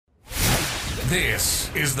This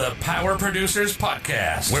is the Power Producers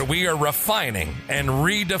Podcast, where we are refining and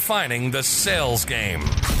redefining the sales game.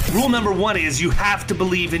 Rule number one is you have to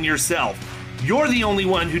believe in yourself. You're the only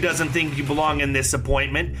one who doesn't think you belong in this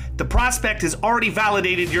appointment. The prospect has already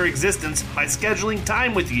validated your existence by scheduling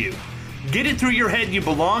time with you. Get it through your head you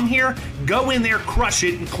belong here, go in there, crush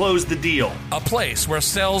it, and close the deal. A place where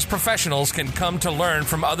sales professionals can come to learn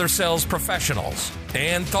from other sales professionals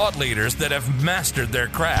and thought leaders that have mastered their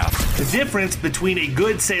craft. The difference between a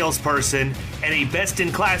good salesperson and a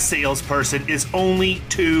best-in-class salesperson is only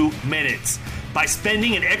 2 minutes. By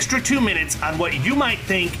spending an extra 2 minutes on what you might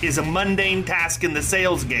think is a mundane task in the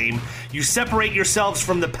sales game, you separate yourselves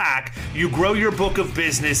from the pack, you grow your book of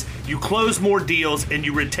business, you close more deals, and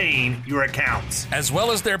you retain your accounts. As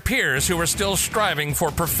well as their peers who are still striving for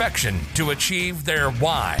perfection to achieve their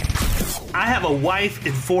why. I have a wife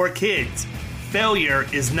and 4 kids. Failure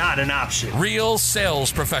is not an option. Real sales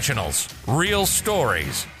professionals, real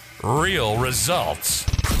stories, real results.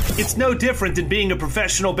 It's no different than being a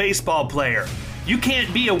professional baseball player. You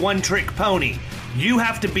can't be a one-trick pony. You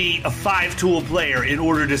have to be a 5-tool player in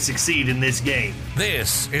order to succeed in this game.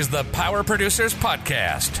 This is the Power Producers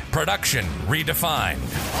Podcast, production redefined.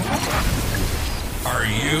 Are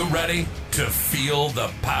you ready to feel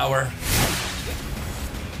the power?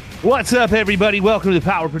 What's up, everybody? Welcome to the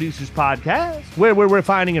Power Producers Podcast, where we're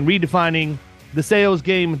refining and redefining the sales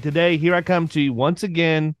game. And today, here I come to you once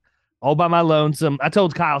again, all by my lonesome. I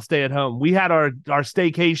told Kyle stay at home. We had our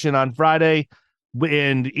staycation on Friday,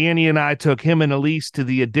 and Annie and I took him and Elise to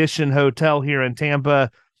the Edition Hotel here in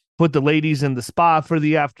Tampa, put the ladies in the spa for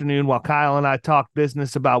the afternoon while Kyle and I talked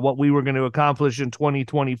business about what we were going to accomplish in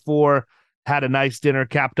 2024, had a nice dinner,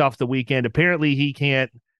 capped off the weekend. Apparently he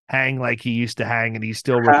can't hang like he used to hang, and he's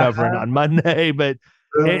still recovering on Monday, but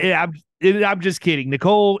I'm just kidding.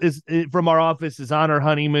 Nicole from our office is on her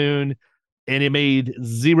honeymoon, and it made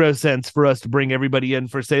 0 sense for us to bring everybody in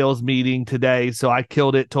for sales meeting today. So I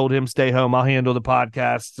killed it, told him stay home. I'll handle the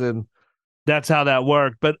podcasts, and that's how that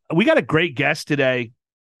worked. But we got a great guest today,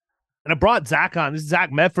 and I brought Zach on. This is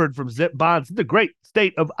Zach Mefferd from Zip Bonds, the great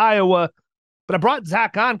state of Iowa. But I brought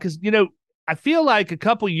Zach on because, I feel like a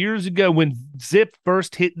couple years ago when Zip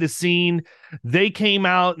first hit the scene, they came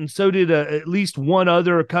out, and so did at least one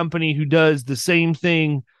other company who does the same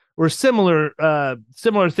thing or similar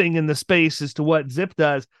thing in the space as to what Zip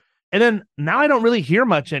does. And then now I don't really hear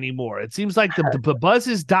much anymore. It seems like the buzz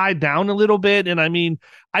has died down a little bit. And I mean,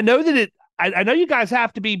 I know that I know you guys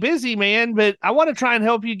have to be busy, man, but I want to try and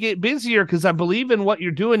help you get busier because I believe in what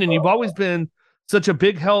you're doing, and you've always been such a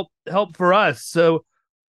big help for us. So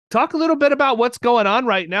talk a little bit about what's going on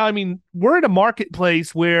right now. I mean, we're in a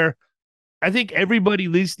marketplace where I think everybody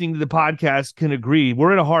listening to the podcast can agree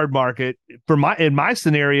we're in a hard market. In my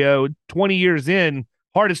scenario, 20 years in,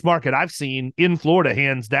 hardest market I've seen in Florida,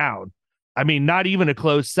 hands down. I mean, not even a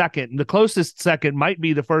close second. The closest second might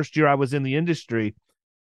be the first year I was in the industry.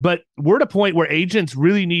 But we're at a point where agents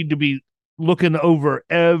really need to be looking over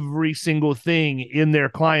every single thing in their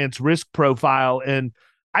client's risk profile. And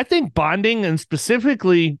I think bonding, and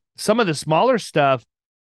specifically some of the smaller stuff,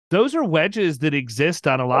 those are wedges that exist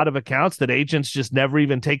on a lot of accounts that agents just never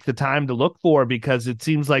even take the time to look for because it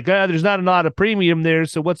seems like there's not a lot of premium there.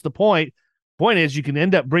 So what's the point? Point is you can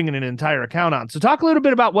end up bringing an entire account on. So talk a little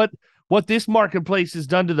bit about what this marketplace has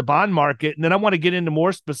done to the bond market. And then I want to get into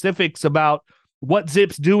more specifics about what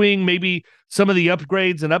Zip's doing, maybe some of the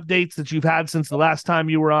upgrades and updates that you've had since the last time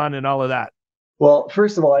you were on and all of that. Well,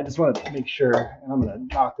 first of all, I just want to make sure, and I'm going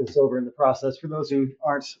to knock this over in the process for those who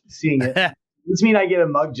aren't seeing it. Does this mean I get a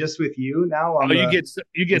mug just with you now? You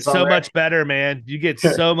get so much better, man. You get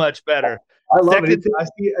so much better. I love it.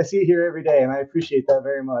 I see it here every day, and I appreciate that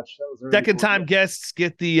very much. That was really second cool time guests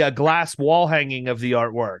get the glass wall hanging of the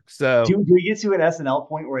artwork. So do we get to an SNL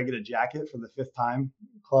point where I get a jacket for the 5th time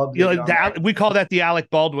club? We call that the Alec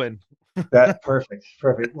Baldwin. That's perfect.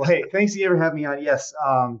 Well, hey, thanks again for having me on. Yes,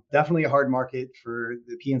 definitely a hard market for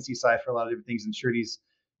the PNC side for a lot of different things, and sureties.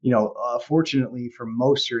 Fortunately for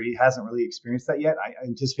most surety hasn't really experienced that yet. I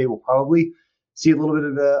anticipate we'll probably see a little bit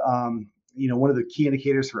of the, one of the key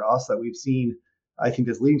indicators for us that we've seen, I think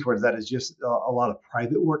that's leading towards that is just a lot of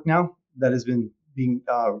private work now that has been being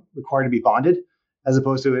required to be bonded, as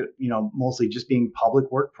opposed to it, mostly just being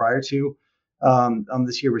public work prior to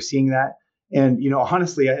this year. We're seeing that. And,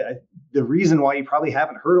 honestly, the reason why you probably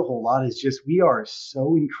haven't heard a whole lot is just we are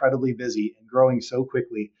so incredibly busy and growing so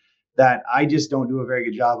quickly that I just don't do a very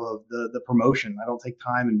good job of the promotion. I don't take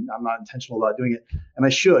time, and I'm not intentional about doing it. And I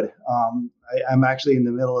should. I'm actually in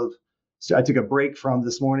the middle of, so I took a break from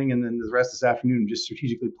this morning and then the rest this afternoon, just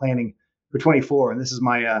strategically planning for 24. And this is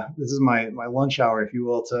my lunch hour, if you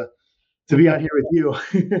will, to to be on here with you.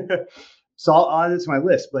 So I'll add it to my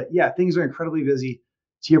list. But yeah, things are incredibly busy.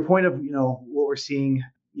 To your point of, what we're seeing,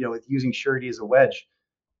 with using surety as a wedge,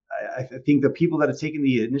 I think the people that have taken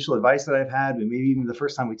the initial advice that I've had, and maybe even the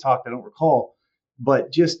first time we talked, I don't recall,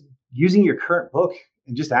 but just using your current book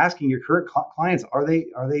and just asking your current clients, are they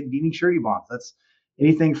needing surety bonds? That's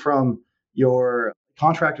anything from your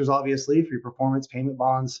contractors, obviously, for your performance payment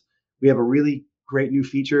bonds. We have a really great new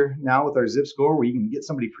feature now with our zip score where you can get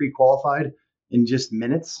somebody pre-qualified in just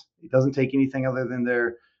minutes. It doesn't take anything other than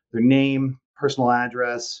their name, personal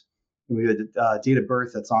address. And we have the date of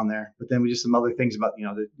birth that's on there, but then we just some other things about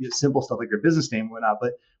the simple stuff like their business name and whatnot.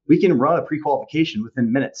 But we can run a pre-qualification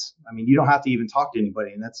within minutes. I mean, you don't have to even talk to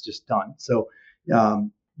anybody, and that's just done. So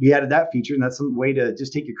we added that feature, and that's some way to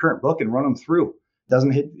just take your current book and run them through.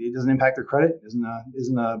 It doesn't impact their credit.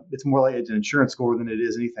 It's more like it's an insurance score than it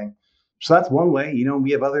is anything. So that's one way.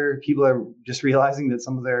 We have other people that are just realizing that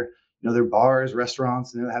some of their their bars,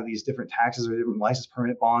 restaurants, and they have these different taxes or different license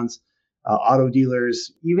permit bonds. Auto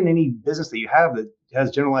dealers, even any business that you have that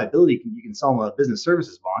has general liability, you can sell them a business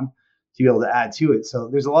services bond to be able to add to it. So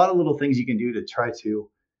there's a lot of little things you can do to try to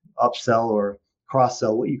upsell or cross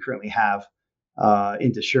sell what you currently have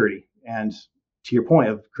into surety. And to your point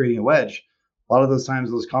of creating a wedge, a lot of those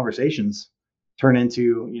times those conversations turn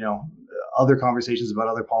into other conversations about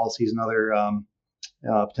other policies and other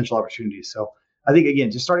potential opportunities. So I think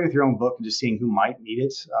again, just starting with your own book and just seeing who might need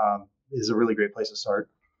it is a really great place to start.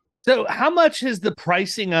 So how much has the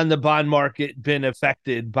pricing on the bond market been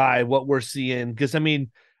affected by what we're seeing? Because, I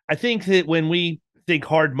mean, I think that when we think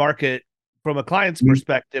hard market from a client's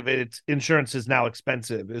perspective, it's insurance is now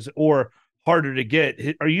expensive or harder to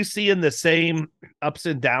get. Are you seeing the same ups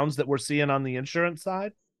and downs that we're seeing on the insurance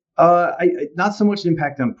side? Not so much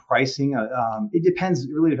impact on pricing. It depends.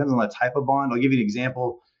 It really depends on the type of bond. I'll give you an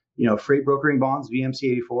example. Freight brokering bonds, VMC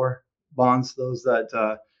 84 bonds, those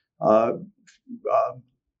that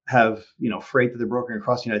have freight that they're brokering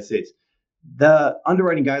across the United States. The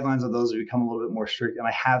underwriting guidelines of those have become a little bit more strict, and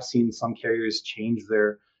I have seen some carriers change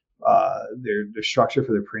their structure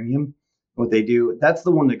for their premium. What they do, that's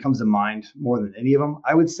the one that comes to mind more than any of them.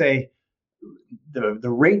 I would say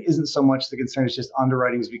the rate isn't so much the concern; it's just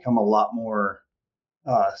underwriting has become a lot more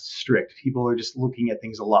strict. People are just looking at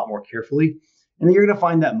things a lot more carefully, and you're going to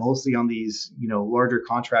find that mostly on these larger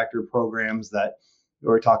contractor programs that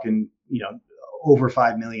we're talking over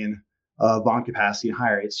 5 million bond capacity and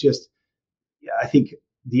higher. It's just, I think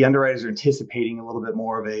the underwriters are anticipating a little bit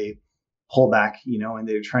more of a pullback, and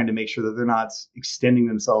they're trying to make sure that they're not extending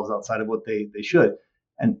themselves outside of what they should.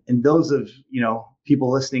 And those of,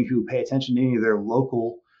 people listening who pay attention to any of their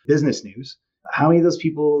local business news, how many of those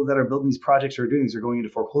people that are building these projects or doing these are going into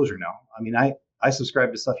foreclosure now? I mean, I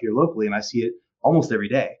subscribe to stuff here locally and I see it almost every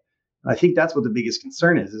day. And I think that's what the biggest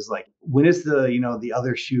concern is like, when is the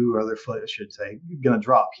other shoe or other foot, I should say, going to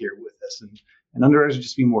drop here with this? And underwriters are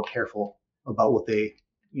just being more careful about what they,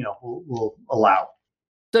 will allow.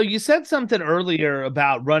 So you said something earlier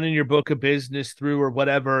about running your book of business through or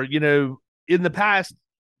whatever, in the past,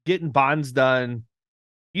 getting bonds done,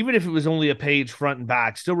 even if it was only a page front and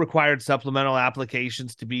back, still required supplemental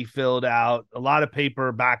applications to be filled out, a lot of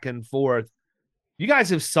paper back and forth. You guys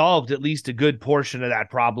have solved at least a good portion of that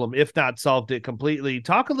problem, if not solved it completely.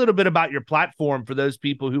 Talk a little bit about your platform for those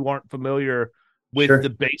people who aren't familiar with the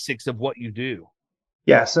basics of what you do.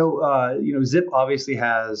 Yeah. So, Zip obviously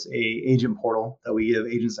has a agent portal that we give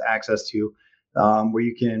agents access to, where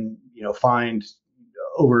you can, find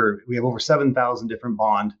we have over 7,000 different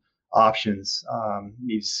bond options.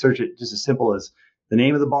 You search it just as simple as the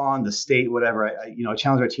name of the bond, the state, whatever. I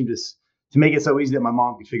challenge our team to make it so easy that my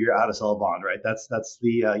mom can figure out how to sell a bond, right? That's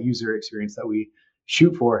the user experience that we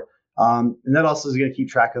shoot for. And that also is going to keep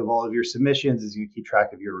track of all of your submissions, is going to keep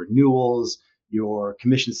track of your renewals, your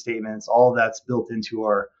commission statements, all of that's built into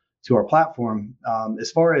our platform.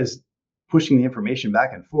 As far as pushing the information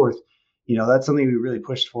back and forth, that's something we really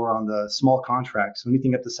pushed for on the small contracts. So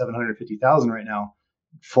anything up to 750,000 right now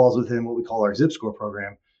falls within what we call our Zip Score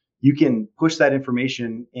program. You can push that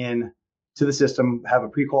information in to the system, have a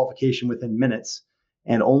pre-qualification within minutes,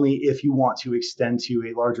 and only if you want to extend to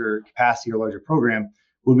a larger capacity or larger program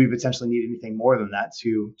would we potentially need anything more than that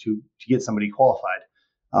to get somebody qualified.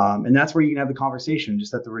 And that's where you can have the conversation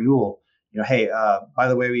just at the renewal. Hey, by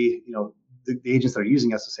the way, the agents that are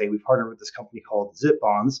using us will say we've partnered with this company called Zip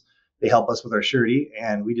Bonds. They help us with our surety,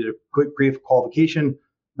 and we did a quick pre-qualification.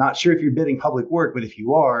 Not sure if you're bidding public work, but if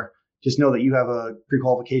you are, just know that you have a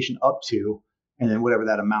pre-qualification up to, and then whatever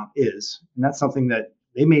that amount is. And that's something that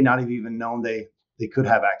they may not have even known they could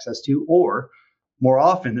have access to. Or more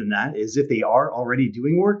often than that is if they are already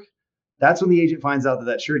doing work, that's when the agent finds out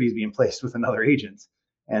that surety is being placed with another agent.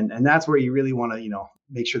 And that's where you really want to,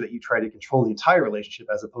 make sure that you try to control the entire relationship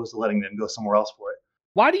as opposed to letting them go somewhere else for it.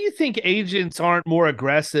 Why do you think agents aren't more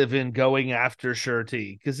aggressive in going after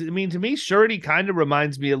surety? Because, to me, surety kind of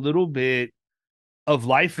reminds me a little bit of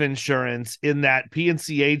life insurance in that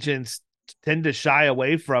P&C agents tend to shy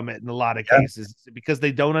away from it in a lot of cases because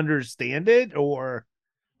they don't understand it, or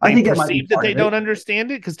I think perceive that they don't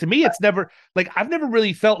understand it. Because to me, it's never I've never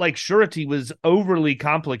really felt like surety was overly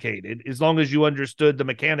complicated as long as you understood the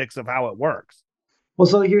mechanics of how it works. Well,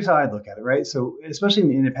 so here's how I look at it, right? So especially in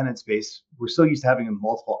the independent space, we're so used to having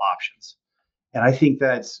multiple options. And I think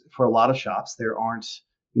that for a lot of shops, there aren't,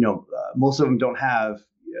 most of them don't have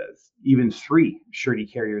even 3 surety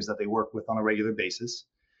carriers that they work with on a regular basis.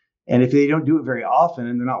 And if they don't do it very often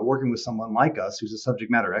and they're not working with someone like us who's a subject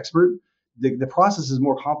matter expert, the process is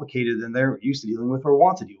more complicated than they're used to dealing with or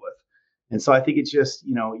want to deal with. And so I think it's just,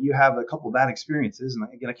 you have a couple of bad experiences.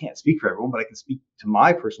 And again, I can't speak for everyone, but I can speak to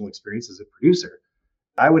my personal experience as a producer.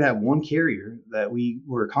 I would have one carrier that we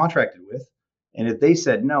were contracted with. And if they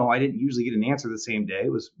said no, I didn't usually get an answer the same day.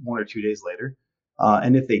 It was 1 or 2 days later.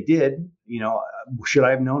 And if they did, should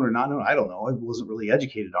I have known or not known? I don't know. I wasn't really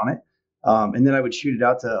educated on it. And then I would shoot it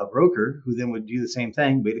out to a broker who then would do the same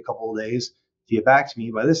thing, wait a couple of days to get back to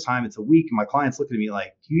me. By this time, it's a week, and my client's looking at me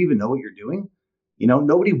like, do you even know what you're doing?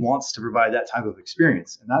 Nobody wants to provide that type of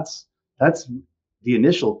experience. And that's the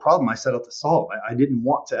initial problem I set out to solve. I didn't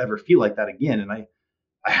want to ever feel like that again. And I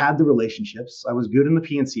had the relationships. I was good in the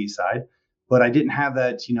P&C side, but I didn't have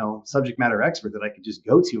that, subject matter expert that I could just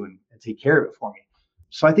go to and take care of it for me.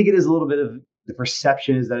 So I think it is a little bit of the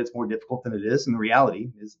perception is that it's more difficult than it is. And the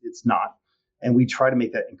reality is it's not. And we try to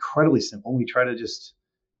make that incredibly simple. We try to just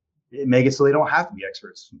make it so they don't have to be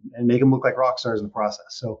experts and make them look like rock stars in the process.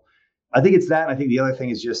 So I think it's that. And I think the other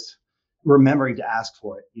thing is just remembering to ask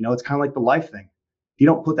for it. It's kind of like the life thing. If you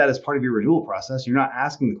don't put that as part of your renewal process, you're not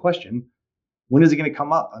asking the question, when is it going to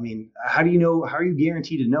come up? I mean, how are you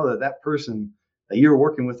guaranteed to know that that person that you're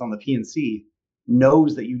working with on the P&C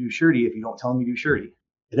knows that you do surety if you don't tell them you do surety?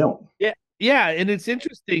 They don't. Yeah. Yeah. And it's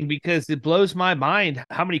interesting because it blows my mind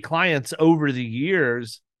how many clients over the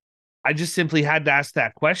years I just simply had to ask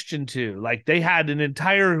that question to. Like, they had an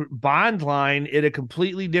entire bond line at a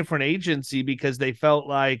completely different agency because they felt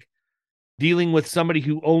like dealing with somebody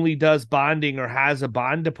who only does bonding or has a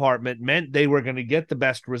bond department meant they were going to get the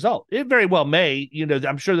best result. It very well may,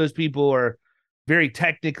 I'm sure those people are very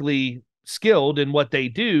technically skilled in what they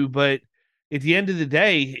do, but at the end of the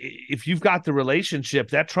day, if you've got the relationship,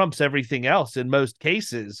 that trumps everything else in most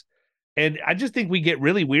cases. And I just think we get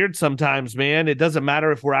really weird sometimes, man. It doesn't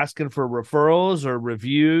matter if we're asking for referrals or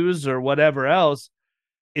reviews or whatever else.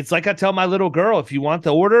 It's like I tell my little girl, if you want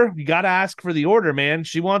the order, you got to ask for the order, man.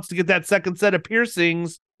 She wants to get that second set of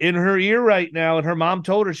piercings in her ear right now. And her mom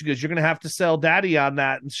told her, she goes, you're going to have to sell daddy on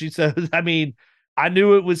that. And she says, I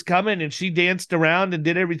knew it was coming, and she danced around and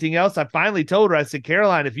did everything else. I finally told her, I said,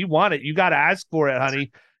 Caroline, if you want it, you got to ask for it,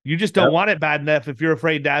 honey. You just don't want it bad enough if you're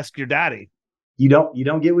afraid to ask your daddy. You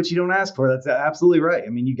don't get what you don't ask for. That's absolutely right. I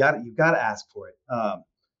mean, you've got to ask for it.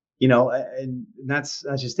 And that's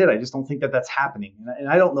just it. I just don't think that that's happening. And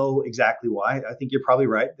I don't know exactly why. I think you're probably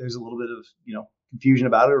right. There's a little bit of, confusion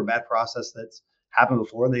about it or a bad process that's happened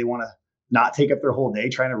before. They want to not take up their whole day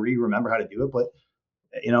trying to remember how to do it. But,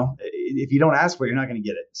 if you don't ask for it, you're not going to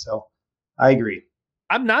get it. So I agree.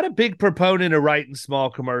 I'm not a big proponent of writing small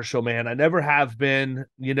commercial, man. I never have been,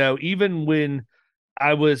 even when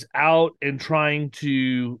I was out and trying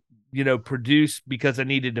to, produce because I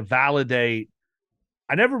needed to validate,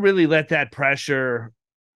 I never really let that pressure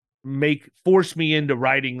force me into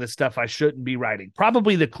writing the stuff I shouldn't be writing.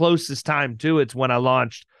 Probably the closest time to it's when I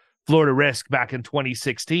launched Florida Risk back in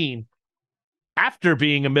 2016, after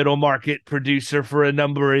being a middle market producer for a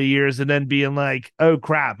number of years and then being like, oh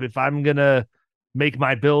crap, if I'm going to make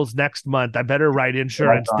my bills next month, I better write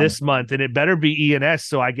insurance this month, and it better be E&S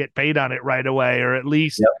so I get paid on it right away, or at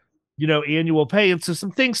least, annual pay. And so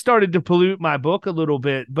some things started to pollute my book a little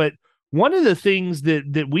bit. But one of the things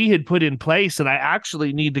that we had put in place, and I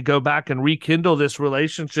actually need to go back and rekindle this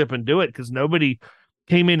relationship and do it because nobody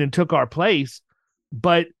came in and took our place,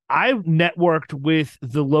 but I networked with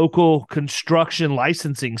the local construction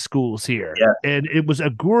licensing schools here. Yeah. And it was a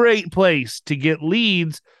great place to get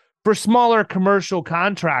leads for smaller commercial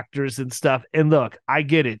contractors and stuff. And look, I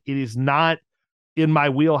get it. It is not in my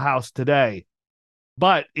wheelhouse today,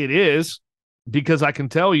 but it is, because I can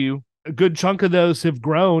tell you a good chunk of those have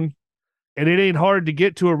grown, and it ain't hard to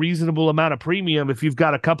get to a reasonable amount of premium if you've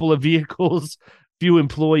got a couple of vehicles, few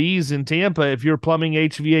employees in Tampa, if you're plumbing,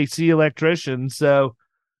 HVAC, electrician. So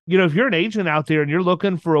if you're an agent out there and you're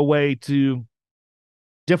looking for a way to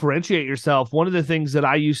differentiate yourself, one of the things that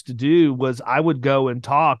I used to do was I would go and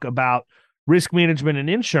talk about risk management and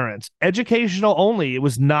insurance, educational only. It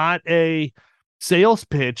was not a sales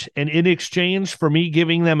pitch. And in exchange for me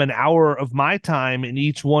giving them an hour of my time in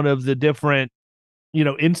each one of the different,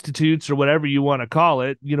 institutes or whatever you want to call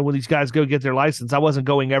it, when these guys go get their license, I wasn't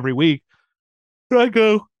going every week. I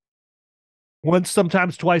go once,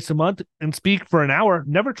 sometimes twice a month, and speak for an hour,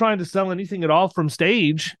 never trying to sell anything at all from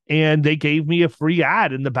stage. And they gave me a free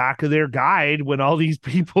ad in the back of their guide when all these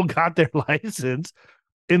people got their license.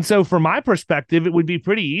 And so from my perspective, it would be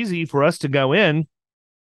pretty easy for us to go in,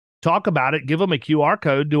 talk about it, give them a QR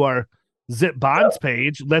code to our Zip Bonds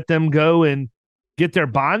page, let them go and get their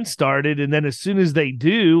bond started. And then as soon as they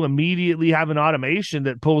do, immediately have an automation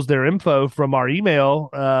that pulls their info from our email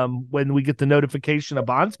when we get the notification a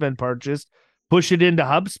bond's been purchased, push it into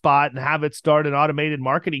HubSpot and have it start an automated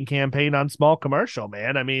marketing campaign on small commercial,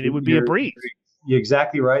 man. I mean, it would be a breeze. You're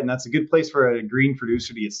exactly right. And that's a good place for a green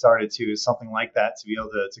producer to get started too, is something like that, to be able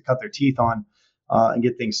to cut their teeth on and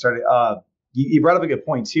get things started. You brought up a good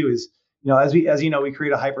point too, is, as you know, we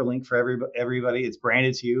create a hyperlink for everybody. It's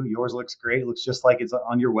branded to you. Yours looks great. It looks just like it's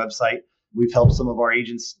on your website. We've helped some of our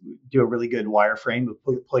agents do a really good wireframe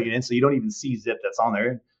with plug it in, so you don't even see Zip that's on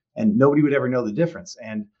there, and nobody would ever know the difference.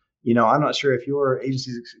 And I'm not sure if your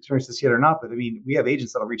agency's experienced this yet or not, but I mean, we have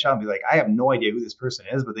agents that'll reach out and be like, I have no idea who this person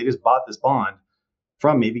is, but they just bought this bond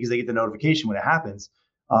from me because they get the notification when it happens.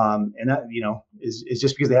 And that, is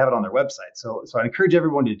just because they have it on their website. So I encourage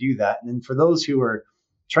everyone to do that. And then for those who are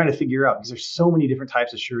trying to figure out, because there's so many different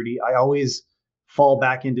types of surety, I always fall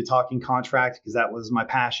back into talking contract because that was my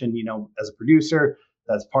passion, as a producer.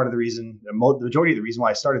 That's part of the reason, the majority of the reason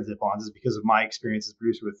why I started Zip Bonds is because of my experience as a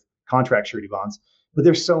producer with contract surety bonds. But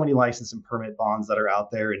there's so many license and permit bonds that are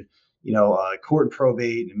out there, and court and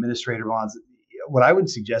probate and administrator bonds. What I would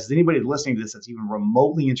suggest is anybody listening to this that's even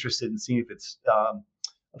remotely interested in seeing if it's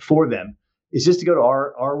for them is just to go to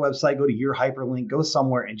our website, go to your hyperlink, go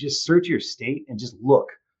somewhere and just search your state and just look.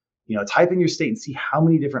 Type in your state and see how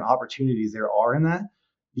many different opportunities there are in that,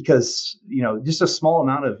 because just a small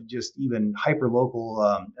amount of just even hyper local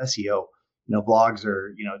SEO, blogs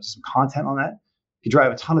or just some content on that could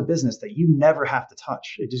drive a ton of business that you never have to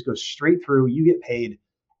touch. It just goes straight through. You get paid.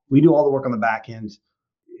 We do all the work on the back end.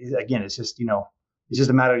 Again, it's just it's just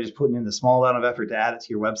a matter of just putting in the small amount of effort to add it to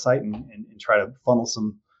your website and try to funnel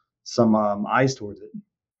some eyes towards it.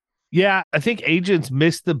 Yeah, I think agents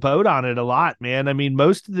miss the boat on it a lot, man. I mean,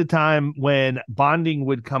 most of the time when bonding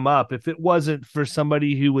would come up, if it wasn't for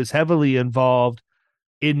somebody who was heavily involved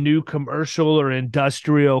in new commercial or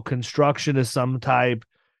industrial construction of some type,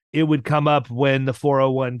 it would come up when the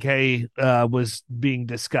 401k was being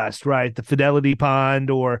discussed, right? The fidelity bond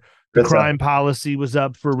or the crime policy was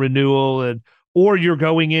up for renewal, or you're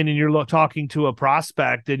going in and you're talking to a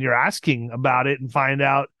prospect and you're asking about it and find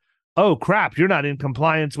out, oh crap, you're not in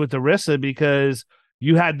compliance with ERISA because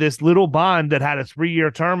you had this little bond that had a 3-year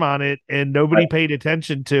term on it and nobody paid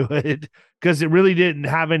attention to it because it really didn't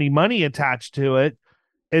have any money attached to it.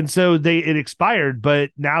 And so it expired,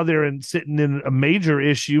 but now they're sitting in a major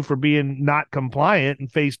issue for being not compliant and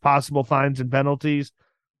face possible fines and penalties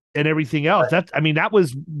and everything else. That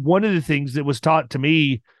was one of the things that was taught to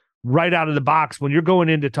me right out of the box. When you're going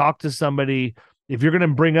in to talk to somebody, if you're going to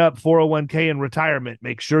bring up 401k and retirement,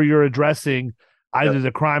 make sure you're addressing either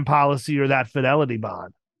the crime policy or that fidelity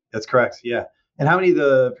bond. That's correct. Yeah. And how many of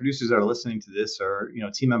the producers that are listening to this or,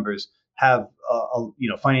 team members have,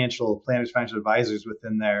 financial planners, financial advisors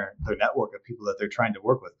within their network of people that they're trying to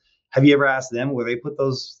work with? Have you ever asked them where they put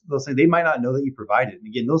those things? They might not know that you provide it. And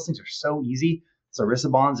again, those things are so easy. So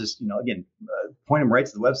ERISA bonds, just, point them right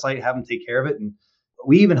to the website, have them take care of it. And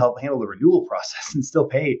we even help handle the renewal process and still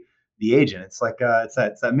pay the agent. It's like it's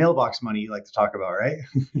that mailbox money you like to talk about, right?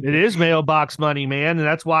 It is mailbox money, man, and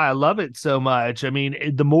that's why I love it so much. I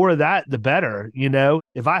mean, the more of that, the better.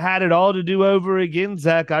 If I had it all to do over again,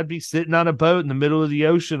 Zach, I'd be sitting on a boat in the middle of the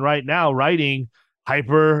ocean right now, writing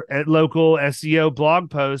hyper at local SEO blog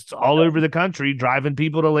posts all over the country, driving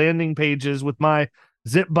people to landing pages with my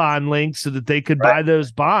Zip bond links so that they could buy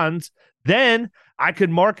those bonds. Then I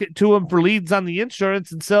could market to them for leads on the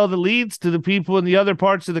insurance and sell the leads to the people in the other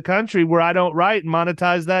parts of the country where I don't write and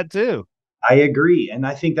monetize that too. I agree. And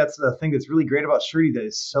I think that's the thing that's really great about surety that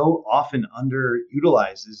is so often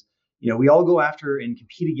underutilized is, we all go after and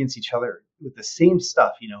compete against each other with the same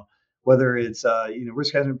stuff, whether it's,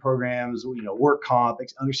 risk management programs, work comp,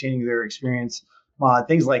 understanding their experience,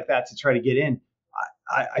 things like that to try to get in.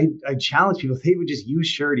 I challenge people, if they would just use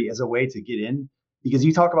surety as a way to get in, because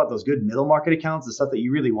you talk about those good middle market accounts, the stuff that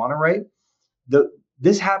you really want to write.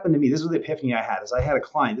 this happened to me. This was the epiphany I had. Is I had a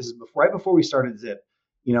client. This is right before we started Zip.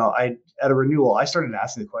 I at a renewal, I started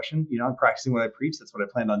asking the question. I'm practicing what I preach. That's what I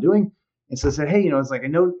planned on doing. And so I said, hey, it's like I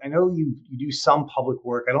know you do some public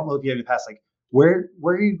work. I don't know if you have in the past, like where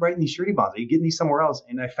are you writing these surety bonds? Are you getting these somewhere else?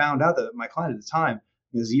 And I found out that my client at the time,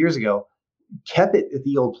 it was years ago, kept it at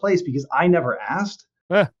the old place because I never asked.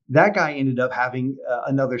 That guy ended up having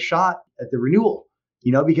another shot at the renewal,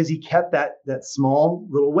 because he kept that small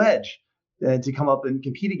little wedge to come up and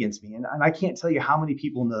compete against me. And I can't tell you how many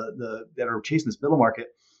people in the that are chasing this middle market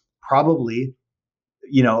probably,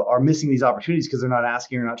 are missing these opportunities because they're not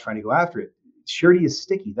asking or not trying to go after it. Surety is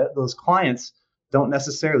sticky. That those clients don't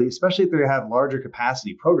necessarily, especially if they have larger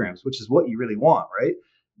capacity programs, which is what you really want, right?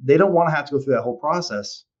 They don't want to have to go through that whole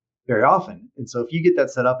process very often. And so if you get that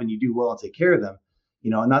set up and you do well and take care of them,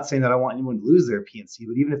 I'm not saying that I want anyone to lose their PNC,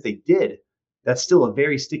 but even if they did, that's still a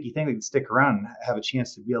very sticky thing that can stick around and have a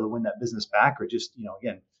chance to be able to win that business back, or just,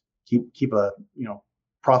 again, keep a,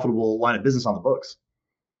 profitable line of business on the books.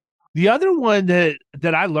 The other one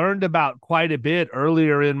that I learned about quite a bit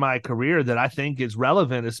earlier in my career that I think is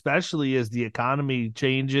relevant, especially as the economy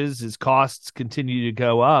changes, as costs continue to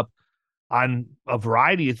go up on a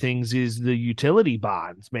variety of things, is the utility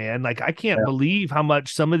bonds, man. Like, I can't believe how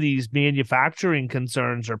much some of these manufacturing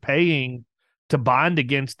concerns are paying to bond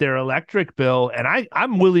against their electric bill. And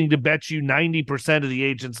I'm willing to bet you 90% of the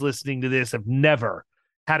agents listening to this have never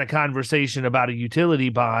had a conversation about a utility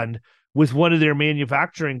bond with one of their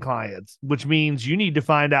manufacturing clients, which means you need to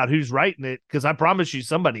find out who's writing it, because I promise you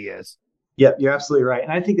somebody is. Yep, you're absolutely right.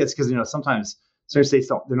 And I think that's because, sometimes certain states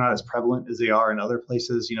they're not as prevalent as they are in other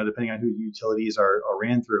places, depending on who the utilities are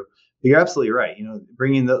ran through. But you're absolutely right.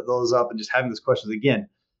 Bringing those up and just having those questions again,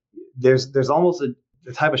 there's almost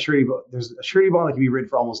the type of surety, there's a surety bond that can be written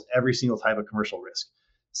for almost every single type of commercial risk.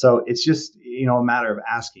 So it's just, a matter of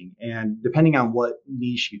asking. And depending on what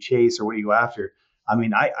niche you chase or what you go after, I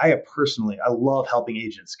mean, I personally love helping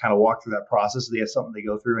agents kind of walk through that process. They have something they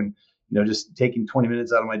go through, and, just taking 20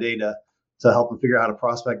 minutes out of my day to help them figure out how to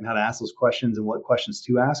prospect and how to ask those questions and what questions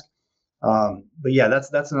to ask. But yeah,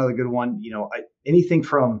 that's another good one. Anything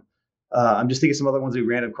from, I'm just thinking some other ones we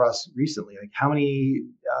ran across recently, like how many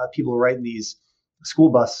people are writing these school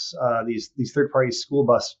bus, these third-party school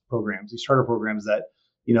bus programs, these charter programs that,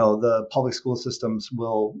 the public school systems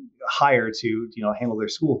will hire to, handle their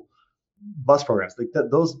school bus programs. Like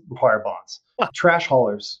those require bonds. Trash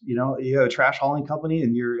haulers, you have a trash hauling company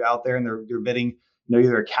and you're out there and they're bidding,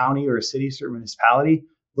 either a county or a city, certain municipality,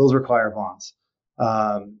 those require bonds.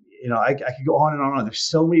 I could go on and on. There's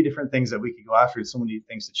so many different things that we could go after, so many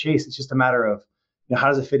things to chase. It's just a matter of, how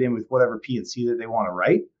does it fit in with whatever PNC that they want to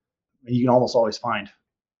write? And you can almost always find,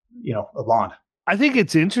 a bond. I think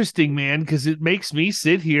it's interesting, man, because it makes me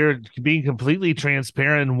sit here being completely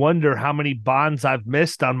transparent and wonder how many bonds I've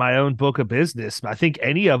missed on my own book of business. I think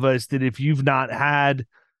any of us that, if you've not had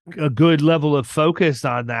a good level of focus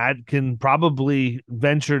on that, can probably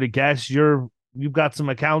venture to guess you've got some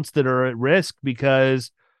accounts that are at risk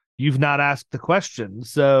because you've not asked the question.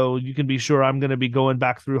 So you can be sure I'm going to be going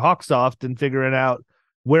back through Hawksoft and figuring out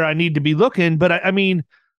where I need to be looking. But I mean,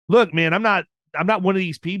 look, man, I'm not one of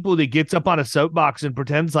these people that gets up on a soapbox and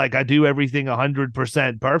pretends like I do everything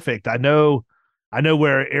 100% perfect. I know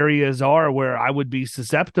where areas are where I would be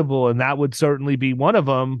susceptible, and that would certainly be one of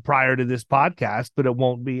them prior to this podcast, but it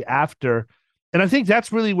won't be after. And I think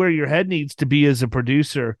that's really where your head needs to be as a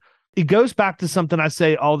producer. It goes back to something I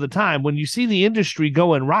say all the time. When you see the industry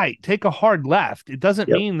going right, take a hard left. It doesn't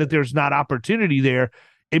mean that there's not opportunity there.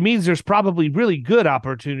 It means there's probably really good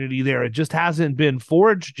opportunity there. It just hasn't been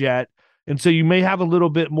forged yet. And so you may have a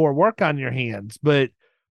little bit more work on your hands, but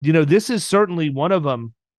this is certainly one of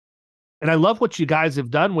them. And I love what you guys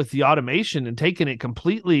have done with the automation and taken it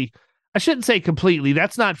completely. I shouldn't say completely.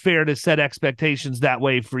 That's not fair to set expectations that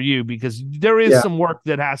way for you, because there is some work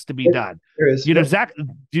that has to be done. There is. Zach,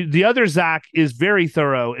 the other Zach is very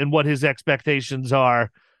thorough in what his expectations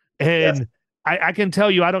are. And I can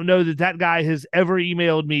tell you, I don't know that guy has ever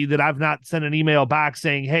emailed me that I've not sent an email back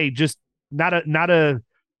saying, hey, just not a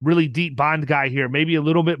really deep bond guy here. Maybe a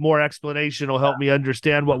little bit more explanation will help me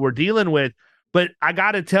understand what we're dealing with. But I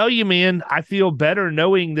got to tell you, man, I feel better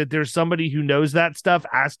knowing that there's somebody who knows that stuff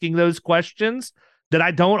asking those questions that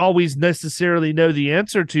I don't always necessarily know the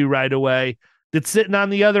answer to right away, that's sitting on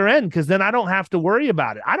the other end, because then I don't have to worry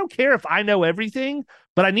about it. I don't care if I know everything,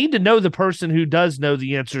 but I need to know the person who does know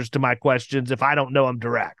the answers to my questions if I don't know them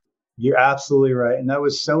direct. You're absolutely right. And that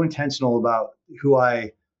was so intentional about who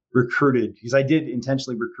I recruited, because I did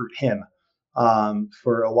intentionally recruit him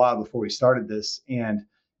for a while before we started this. And,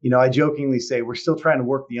 I jokingly say we're still trying to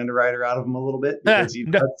work the underwriter out of him a little bit, because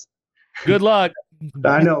good luck.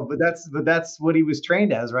 I know, but that's what he was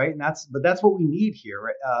trained as, right? And that's what we need here,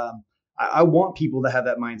 right? I want people to have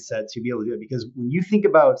that mindset to be able to do it, because when you think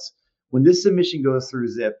about when this submission goes through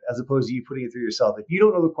Zip, as opposed to you putting it through yourself, if you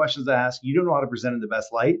don't know the questions to ask, you don't know how to present in the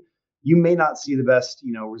best light, you may not see the best,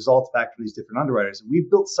 results back from these different underwriters. And we've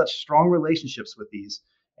built such strong relationships with these,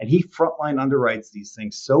 and he frontline underwrites these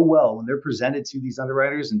things so well when they're presented to these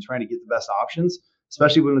underwriters and trying to get the best options,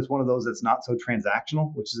 especially when it's one of those that's not so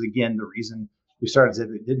transactional, which is again the reason we started Zip.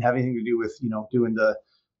 It didn't have anything to do with doing the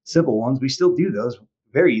simple ones. We still do those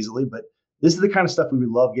very easily, but this is the kind of stuff we would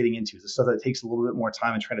love getting into, the stuff that takes a little bit more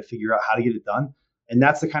time and trying to figure out how to get it done. And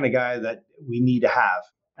that's the kind of guy that we need to have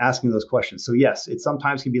asking those questions. So yes, it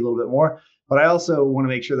sometimes can be a little bit more, but I also want to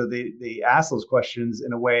make sure that they ask those questions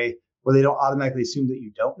in a way where they don't automatically assume that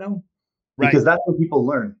you don't know, because that's what people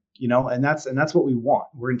learn, and that's what we want.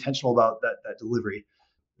 We're intentional about that delivery.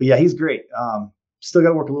 But yeah, he's great. Still got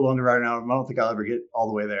to work a little underwriter now. I don't think I'll ever get all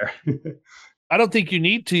the way there. I don't think you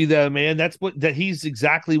need to, though, man. That he's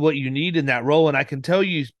exactly what you need in that role. And I can tell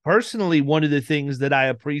you personally, one of the things that I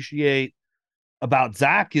appreciate about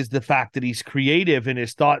Zach is the fact that he's creative in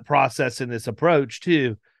his thought process and his approach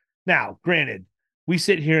too. Now, granted, we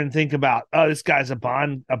sit here and think about, oh, this guy's a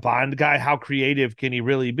bond guy. How creative can he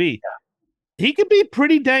really be? Yeah. He can be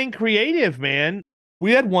pretty dang creative, man.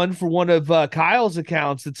 We had one for one of Kyle's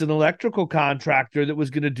accounts. It's an electrical contractor that was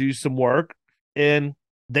going to do some work, and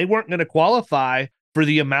they weren't going to qualify for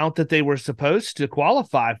the amount that they were supposed to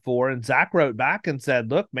qualify for. And Zach wrote back and said,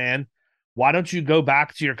 look, man, why don't you go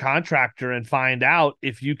back to your contractor and find out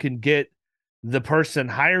if you can get the person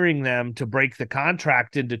hiring them to break the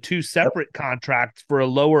contract into two separate contracts for a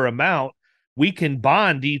lower amount? We can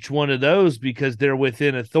bond each one of those because they're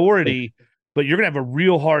within authority, but you're going to have a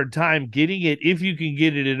real hard time getting it if you can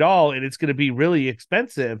get it at all, and it's going to be really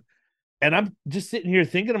expensive. And I'm just sitting here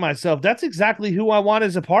thinking to myself, that's exactly who I want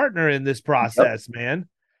as a partner in this process, man.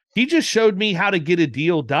 He just showed me how to get a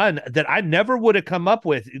deal done that I never would have come up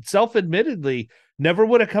with. It's self-admittedly never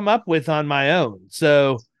would have come up with on my own.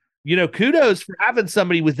 So, kudos for having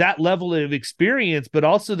somebody with that level of experience, but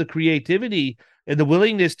also the creativity and the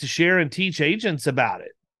willingness to share and teach agents about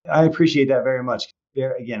it. I appreciate that very much.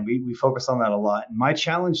 There again, we focus on that a lot. And my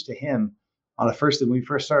challenge to him when we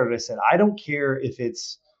first started, I said, I don't care if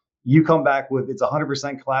it's you come back with it's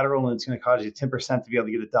 100% collateral and it's going to cost you 10% to be able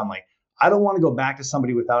to get it done. Like, I don't want to go back to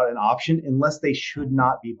somebody without an option unless they should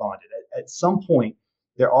not be bonded. At some point,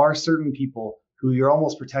 there are certain people who you're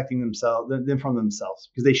almost protecting them from themselves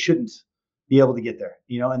because they shouldn't be able to get there.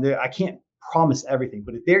 And I can't promise everything,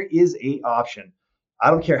 but if there is a option,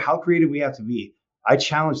 I don't care how creative we have to be. I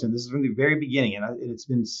challenge them. This is from the very beginning, and it's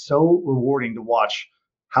been so rewarding to watch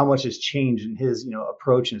how much has changed in his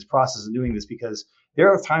approach and his process of doing this, because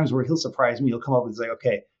there are times where he'll surprise me. He'll come up and say,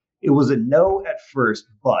 okay, it was a no at first,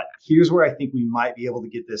 but here's where I think we might be able to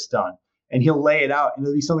get this done. And he'll lay it out, and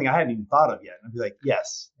it'll be something I hadn't even thought of yet. And I'll be like,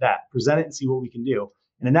 yes, present it and see what we can do.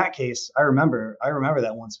 And in that case, I remember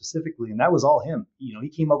that one specifically, and that was all him. He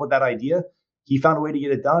came up with that idea. He found a way to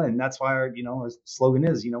get it done. And that's why our slogan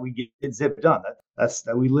is, we get Zip done. That's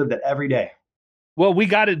we live that every day. Well, we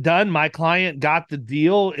got it done. My client got the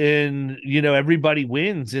deal, and everybody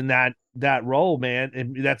wins in that role, man.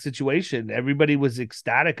 In that situation, everybody was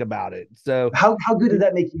ecstatic about it. So how good did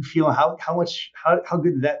that make you feel? How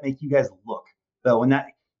good did that make you guys look though? When that,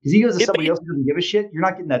 because he goes to somebody else who doesn't give a shit, you're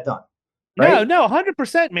not getting that done. Right? No,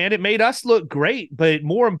 100%, man. It made us look great, but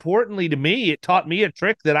more importantly to me, it taught me a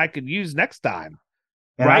trick that I could use next time.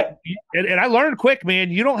 And right. And I learned quick,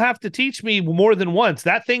 man. You don't have to teach me more than once.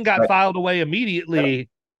 That thing got filed away immediately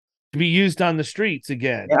to be used on the streets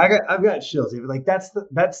again. Yeah, I've got chills. Like that's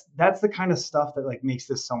the kind of stuff that like makes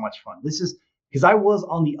this so much fun. This is because I was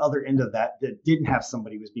on the other end of that didn't have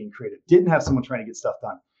somebody who was being creative, didn't have someone trying to get stuff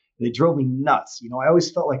done. And it drove me nuts. I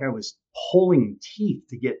always felt like I was pulling teeth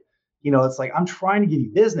to get, it's like I'm trying to give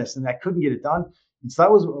you business and I couldn't get it done. And so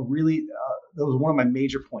that was that was one of my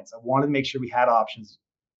major points. I wanted to make sure we had options,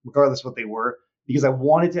 regardless of what they were, because I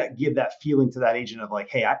wanted to give that feeling to that agent of like,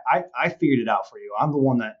 hey, I figured it out for you. I'm the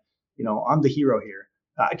one that, I'm the hero here.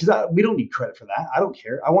 Because we don't need credit for that. I don't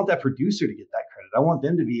care. I want that producer to get that credit. I want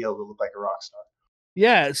them to be able to look like a rock star.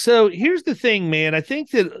 Yeah. So here's the thing, man. I think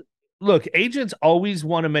that, look, agents always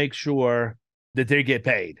want to make sure that they get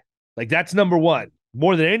paid. Like that's number one.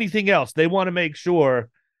 More than anything else, they want to make sure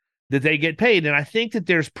that they get paid. And I think that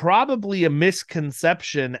there's probably a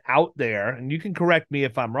misconception out there, and you can correct me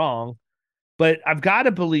if I'm wrong, but I've got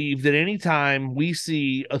to believe that anytime we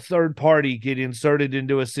see a third party get inserted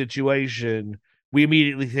into a situation, we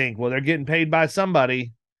immediately think, well, they're getting paid by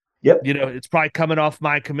somebody. Yep. It's probably coming off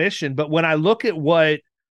my commission. But when I look at what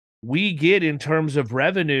we get in terms of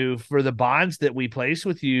revenue for the bonds that we place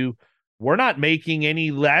with you, we're not making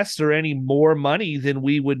any less or any more money than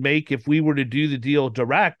we would make if we were to do the deal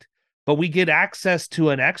direct, but we get access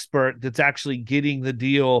to an expert that's actually getting the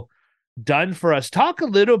deal done for us. Talk a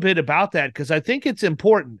little bit about that, because I think it's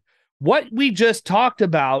important. What we just talked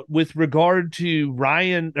about with regard to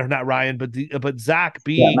Ryan, or not Ryan, but Zach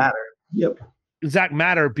being Zach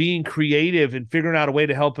Mefferd being creative and figuring out a way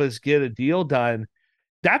to help us get a deal done.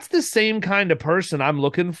 That's the same kind of person I'm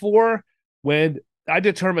looking for when I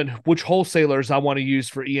determine which wholesalers I want to use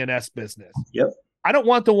for E&S business. Yep. I don't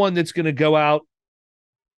want the one that's going to go out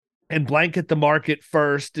and blanket the market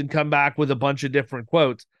first and come back with a bunch of different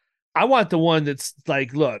quotes. I want the one that's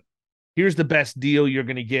like, look, here's the best deal you're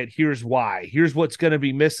going to get. Here's why. Here's what's going to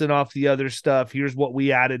be missing off the other stuff. Here's what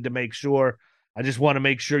we added to make sure. I just want to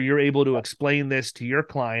make sure you're able to explain this to your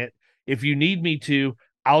client. If you need me to,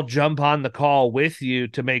 I'll jump on the call with you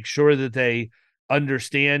to make sure that they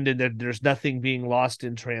understand and that there's nothing being lost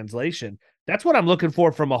in translation. That's what I'm looking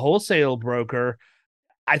for from a wholesale broker.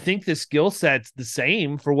 I think the skill set's the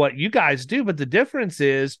same for what you guys do, but the difference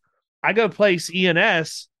is I go place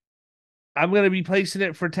E&S, I'm going to be placing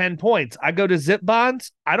it for 10 points. I go to zip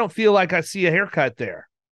bonds, I don't feel like I see a haircut there.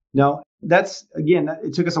 No, that's, again,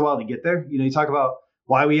 it took us a while to get there. You talk about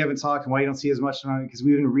why we haven't talked and why you don't see as much on it, because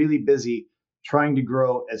we've been really busy trying to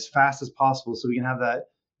grow as fast as possible so we can have that,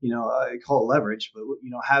 I call it leverage, but,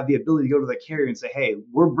 have the ability to go to the carrier and say, hey,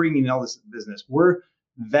 we're bringing in all this business. We're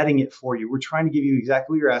vetting it for you. We're trying to give you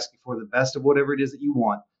exactly what you're asking for, the best of whatever it is that you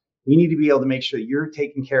want. We need to be able to make sure that you're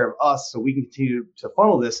taking care of us so we can continue to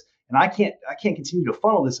funnel this. And I can't continue to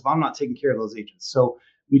funnel this if I'm not taking care of those agents. So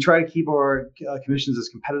we try to keep our commissions as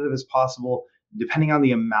competitive as possible, depending on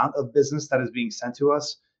the amount of business that is being sent to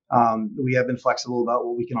us. We have been flexible about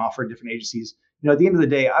what we can offer different agencies. At the end of the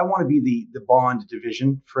day, I want to be the bond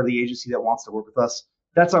division for the agency that wants to work with us.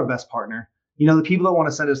 That's our best partner. The people that want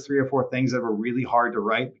to send us 3 or 4 things that are really hard to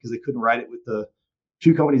write because they couldn't write it with the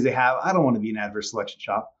 2 companies they have. I don't want to be an adverse selection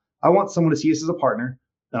shop. I want someone to see us as a partner,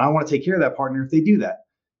 and I want to take care of that partner if they do that.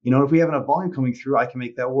 If we have enough volume coming through, I can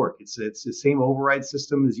make that work. It's the same override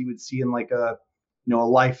system as you would see in like a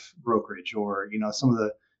life brokerage or, some of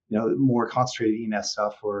the, more concentrated E&S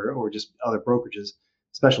stuff or just other brokerages,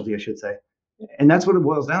 specialty, I should say. And that's what it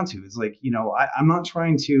boils down to. It's like, I'm not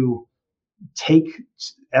trying to take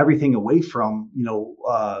everything away from,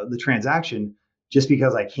 the transaction just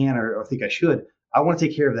because I can or think I should. I want to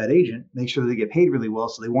take care of that agent, make sure that they get paid really well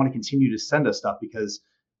so they want to continue to send us stuff, because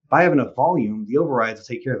if I have enough volume, the overrides will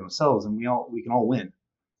take care of themselves and we can all win.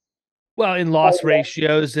 Well, in loss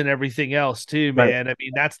ratios and everything else too, man. Right. I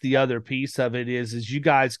mean, that's the other piece of it is you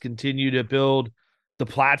guys continue to build the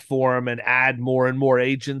platform and add more and more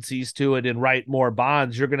agencies to it and write more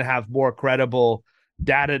bonds, you're going to have more credible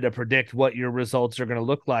data to predict what your results are going to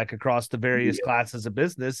look like across the various classes of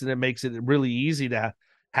business. And it makes it really easy to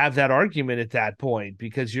have that argument at that point,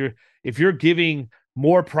 because if you're giving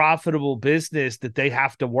more profitable business that they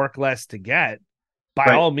have to work less to get,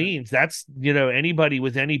 by all means, that's, anybody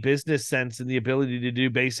with any business sense and the ability to do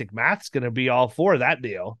basic math is going to be all for that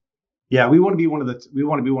deal. Yeah. We want to be one of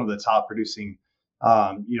the top producing,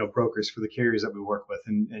 brokers for the carriers that we work with.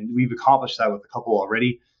 And we've accomplished that with a couple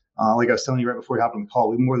already. Like I was telling you right before we hopped on the call,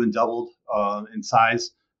 we more than doubled in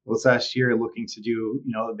size this last year, looking to do,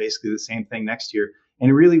 basically the same thing next year.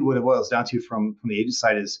 And really what it boils down to from the agent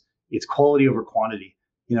side is it's quality over quantity.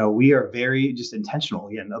 We are very just intentional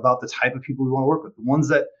again about the type of people we want to work with.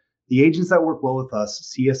 The agents that work well with us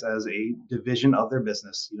see us as a division of their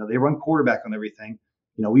business. They run quarterback on everything.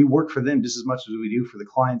 We work for them just as much as we do for the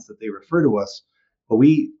clients that they refer to us. But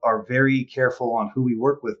we are very careful on who we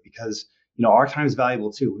work with because, our time is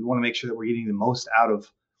valuable too. We want to make sure that we're getting the most out of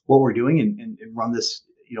what we're doing and run this,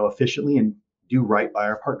 efficiently and do right by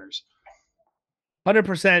our partners.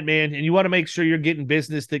 100%, man. And you want to make sure you're getting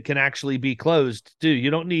business that can actually be closed too. You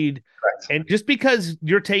don't need, correct. And just because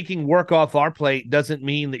you're taking work off our plate doesn't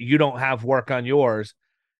mean that you don't have work on yours.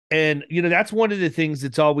 And, that's one of the things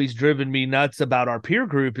that's always driven me nuts about our peer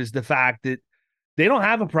group is the fact that they don't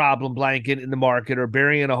have a problem blanket in the market or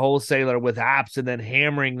burying a wholesaler with apps and then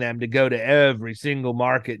hammering them to go to every single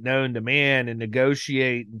market known to man and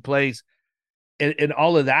negotiate and place and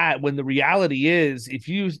all of that. When the reality is, if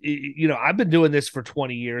I've been doing this for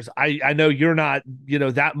 20 years. I know you're not,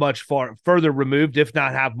 that much further removed, if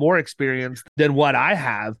not have more experience than what I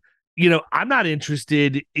have. I'm not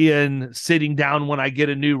interested in sitting down when I get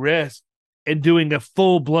a new risk and doing a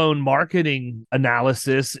full-blown marketing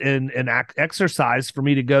analysis and exercise for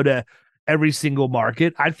me to go to every single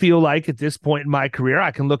market. I feel like at this point in my career, I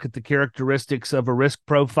can look at the characteristics of a risk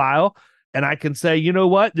profile and I can say, you know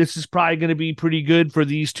what, this is probably going to be pretty good for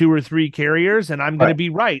these 2 or 3 carriers, and I'm going to be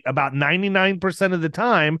right about 99% of the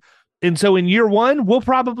time. And so in year 1, we'll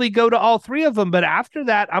probably go to all 3 of them. But after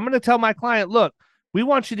that, I'm going to tell my client, look, we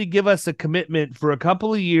want you to give us a commitment for a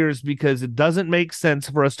couple of years because it doesn't make sense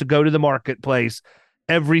for us to go to the marketplace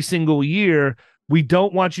every single year. We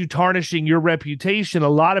don't want you tarnishing your reputation. A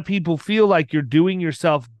lot of people feel like you're doing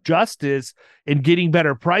yourself justice and getting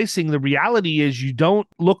better pricing. The reality is you don't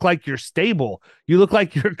look like you're stable. You look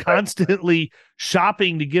like you're constantly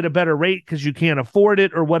shopping to get a better rate because you can't afford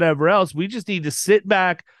it or whatever else. We just need to sit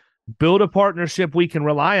back, build a partnership we can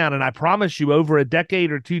rely on. And I promise you, over a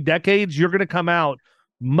decade or 2 decades, you're going to come out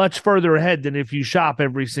much further ahead than if you shop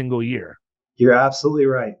every single year. You're absolutely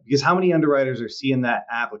right. Because how many underwriters are seeing that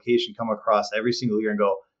application come across every single year and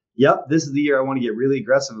go, yep, this is the year I want to get really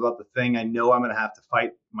aggressive about the thing I know I'm going to have to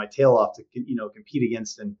fight my tail off to, compete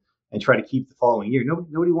against and try to keep the following year.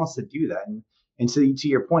 Nobody wants to do that. And to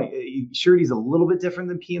your point, surety is a little bit different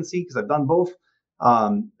than P&C because I've done both.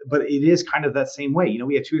 But it is kind of that same way.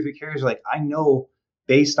 We have 2 or 3 carriers like, I know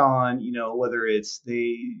based on, whether it's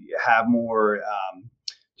they have more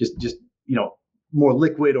just more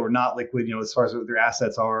liquid or not liquid, as far as what their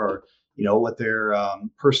assets are, or, what their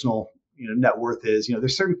personal, net worth is.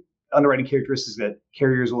 There's certain underwriting characteristics that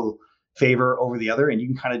carriers will favor over the other, and you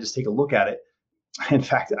can kind of just take a look at it. In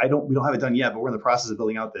fact, we don't have it done yet, but we're in the process of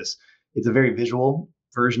building out this. It's a very visual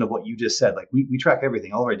version of what you just said. Like we track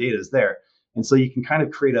everything. All of our data is there. And so you can kind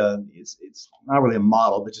of create it's not really a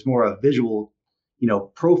model, but just more a visual,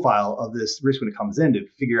 profile of this risk when it comes in to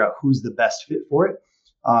figure out who's the best fit for it.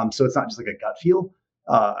 So it's not just like a gut feel.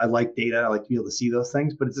 I like data. I like to be able to see those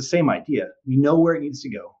things, but it's the same idea. We know where it needs to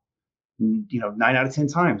go. 9 out of 10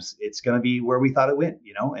 times, it's going to be where we thought it went,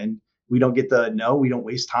 and we don't get we don't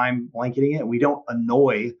waste time blanketing it. And we don't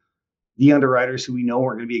annoy the underwriters who we know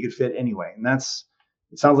aren't going to be a good fit anyway. And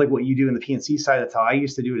it sounds like what you do in the P&C side. That's how I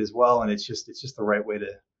used to do it as well. And it's just the right way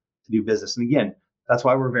to do business. And again, that's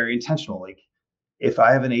why we're very intentional. Like if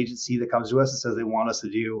I have an agency that comes to us and says they want us to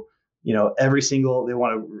do, they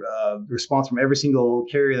want a response from every single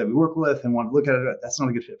carrier that we work with and want to look at it, that's not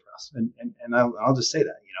a good fit for us. And I'll just say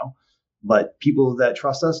that, but people that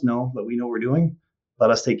trust us know that we know what we're doing,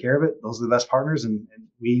 let us take care of it. Those are the best partners. And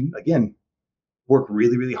we, again, work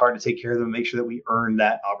really, really hard to take care of them and make sure that we earn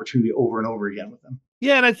that opportunity over and over again with them.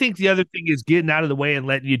 Yeah, and I think the other thing is getting out of the way and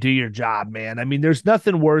letting you do your job, man. I mean, there's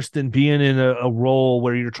nothing worse than being in a role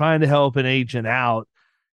where you're trying to help an agent out.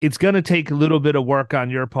 It's going to take a little bit of work on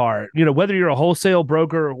your part, whether you're a wholesale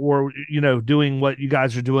broker or, doing what you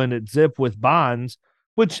guys are doing at Zip with bonds,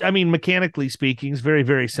 which, I mean, mechanically speaking, is very,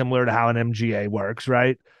 very similar to how an MGA works,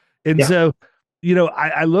 right? And so,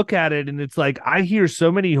 I look at it and it's like, I hear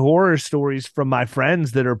so many horror stories from my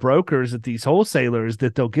friends that are brokers at these wholesalers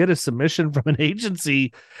that they'll get a submission from an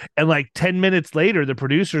agency and like 10 minutes later, the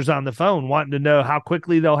producer's on the phone wanting to know how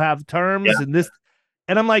quickly they'll have terms and this.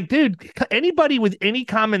 And I'm like, dude, anybody with any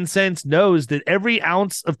common sense knows that every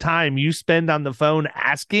ounce of time you spend on the phone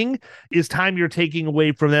asking is time you're taking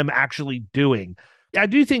away from them actually doing. I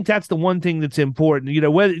do think that's the one thing that's important.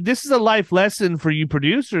 Whether this is a life lesson for you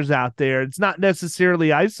producers out there, it's not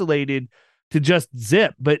necessarily isolated to just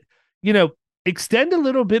Zip, but, extend a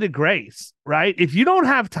little bit of grace, right? If you don't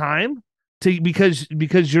have time to, because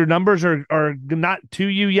your numbers are not to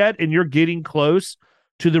you yet and you're getting close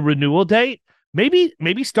to the renewal date,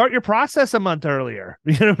 maybe start your process a month earlier.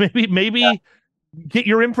 Maybe get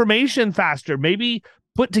your information faster. Maybe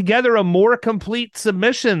put together a more complete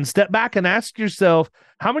submission. Step back and ask yourself,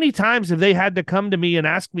 how many times have they had to come to me and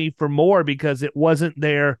ask me for more because it wasn't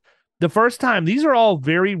there the first time? These are all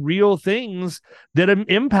very real things that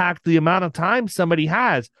impact the amount of time somebody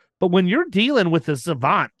has. But when you're dealing with a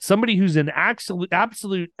savant, somebody who's an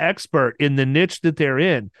absolute expert in the niche that they're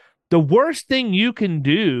in, the worst thing you can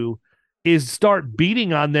do is start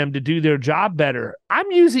beating on them to do their job better.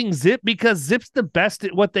 I'm using Zip because Zip's the best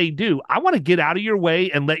at what they do. I want to get out of your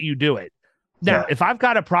way and let you do it. Now, if I've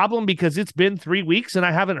got a problem because it's been 3 weeks and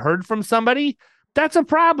I haven't heard from somebody, that's a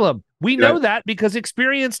problem. We know that because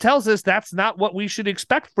experience tells us that's not what we should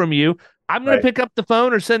expect from you. I'm going to pick up the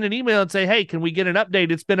phone or send an email and say, hey, can we get an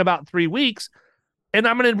update? It's been about 3 weeks. And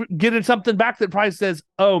I'm going to get something back that probably says,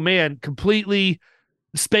 oh, man, completely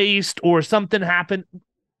spaced or something happened.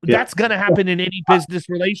 That's going to happen in any business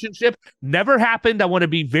relationship. Never happened. I want to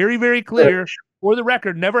be very, very clear for the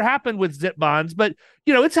record. Never happened with Zip bonds, but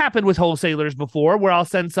it's happened with wholesalers before where I'll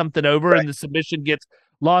send something over and the submission gets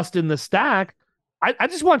lost in the stack. I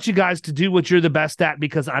just want you guys to do what you're the best at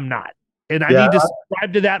because I'm not. And I need to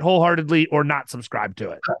subscribe to that wholeheartedly or not subscribe to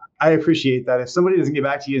it. I appreciate that. If somebody doesn't get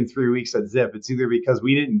back to you in 3 weeks at Zip, it's either because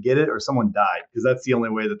we didn't get it or someone died, because that's the only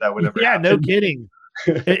way that would ever happen. No kidding.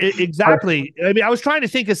 Exactly. I mean, I was trying to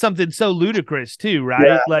think of something so ludicrous too, right?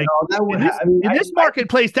 Yeah, like in this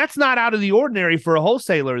marketplace, that's not out of the ordinary for a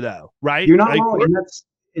wholesaler, though, right? You're not wrong.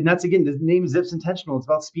 And that's again, the name Zip's intentional. It's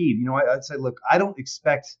about speed. You know, I'd say, look, I don't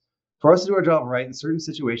expect for us to do our job right in certain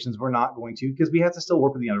situations. We're not going to, because we have to still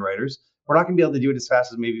work with the underwriters. We're not going to be able to do it as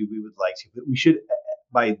fast as maybe we would like to, but we should,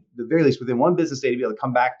 by the very least, within one business day, to be able to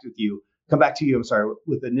come back to you,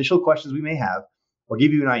 with initial questions we may have, or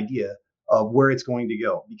give you an idea of where it's going to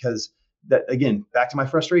go. Because that, again, back to my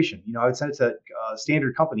frustration, you know, I would send it to a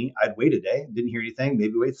standard company. I'd wait a day, didn't hear anything.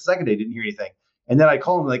 Maybe wait the second day, didn't hear anything. And then I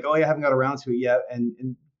call them like, oh, yeah, I haven't got around to it yet. And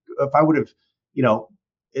if I would have, you know,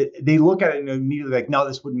 they look at it and immediately like, no,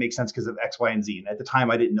 this wouldn't make sense because of X, Y, and Z. And at the time,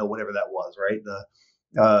 I didn't know whatever that was, right?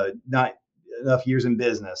 Not enough years in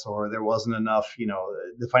business, or there wasn't enough, you know,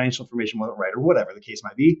 the financial information wasn't right, or whatever the case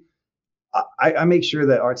might be. I make sure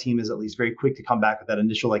that our team is at least very quick to come back with that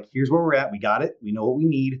initial, like, here's where we're at. We got it. We know what we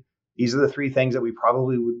need. These are the 3 things that we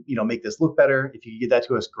probably would, you know, make this look better. If you could get that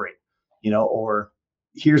to us, great. You know, or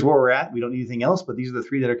here's where we're at. We don't need anything else, but these are the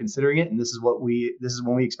 3 that are considering it. And this is when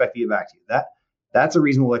we expect to get back to you. That's a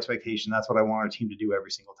reasonable expectation. That's what I want our team to do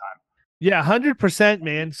every single time. Yeah, 100%,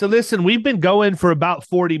 man. So listen, we've been going for about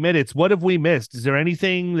 40 minutes. What have we missed? Is there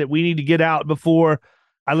anything that we need to get out before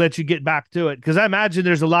I let you get back to it? Because I imagine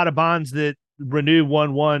there's a lot of bonds that renew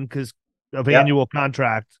 1/1 because of annual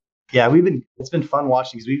contract. Yeah, it's been fun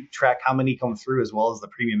watching, because we track how many come through as well as the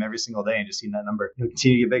premium every single day, and just seeing that number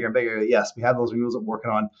continue to get bigger and bigger. Yes, we have those renewals that we're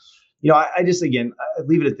working on. You know, I just, again, I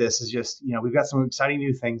leave it at this, is just, you know, we've got some exciting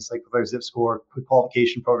new things like with our Zip Score quick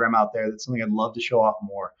qualification program out there. That's something I'd love to show off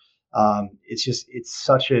more. It's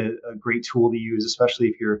such a great tool to use, especially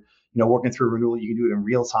if you're, you know, working through a renewal. You can do it in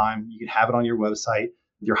real time. You can have it on your website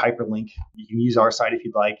with your hyperlink. You can use our site if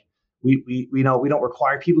you'd like. We know we don't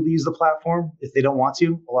require people to use the platform if they don't want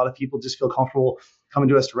to. A lot of people just feel comfortable coming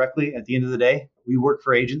to us directly. At the end of the day, we work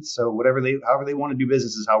for agents, so however they want to do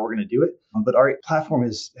business is how we're going to do it. But our platform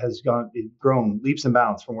has grown leaps and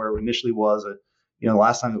bounds from where it initially was. You know, the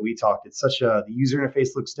last time that we talked, it's the user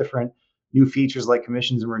interface looks different. New features like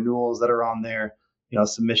commissions and renewals that are on there. You know,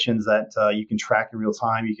 submissions that you can track in real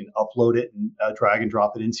time. You can upload it and drag and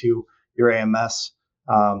drop it into your AMS.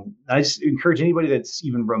 I just encourage anybody that's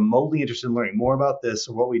even remotely interested in learning more about this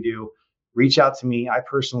or what we do, reach out to me. I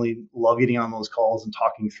personally love getting on those calls and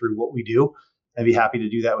talking through what we do. I'd be happy to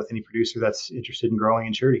do that with any producer that's interested in growing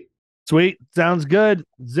in surety. Sweet. Sounds good.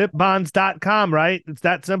 Zipbonds.com, right? It's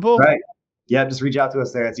that simple? Right. Yeah, just reach out to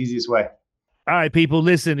us there. It's the easiest way. All right, people,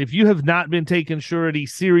 listen, if you have not been taking surety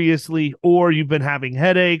seriously or you've been having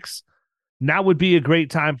headaches, now would be a great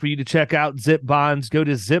time for you to check out Zip Bonds. Go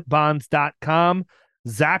to zipbonds.com.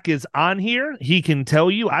 Zach is on here. He can tell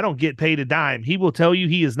you I don't get paid a dime. He will tell you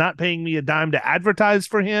he is not paying me a dime to advertise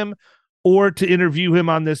for him or to interview him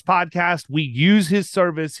on this podcast. We use his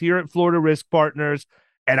service here at Florida Risk Partners,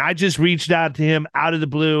 and I just reached out to him out of the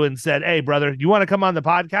blue and said, hey, brother, you want to come on the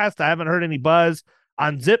podcast? I haven't heard any buzz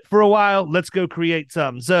on Zip for a while. Let's go create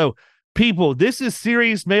some. So, people, this is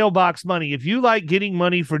serious mailbox money. If you like getting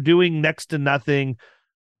money for doing next to nothing,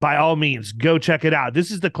 by all means, go check it out. This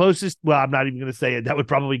is the closest. Well, I'm not even going to say it. That would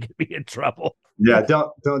probably get me in trouble. Yeah,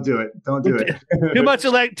 don't do it. Don't do it.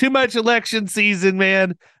 Too much election season,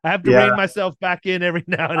 man. I have to rein myself back in every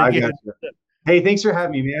now and again. Hey, thanks for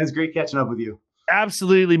having me, man. It's great catching up with you.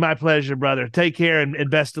 Absolutely, my pleasure, brother. Take care and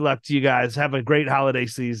best of luck to you guys. Have a great holiday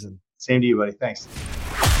season. Same to you, buddy. Thanks.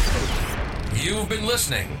 You've been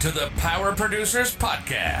listening to the Power Producers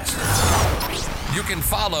Podcast. You can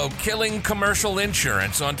follow Killing Commercial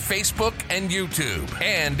Insurance on Facebook and YouTube.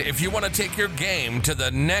 And if you want to take your game to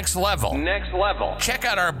the next level, check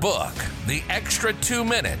out our book, The Extra 2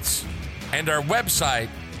 Minutes, and our website,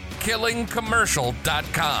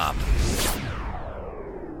 killingcommercial.com.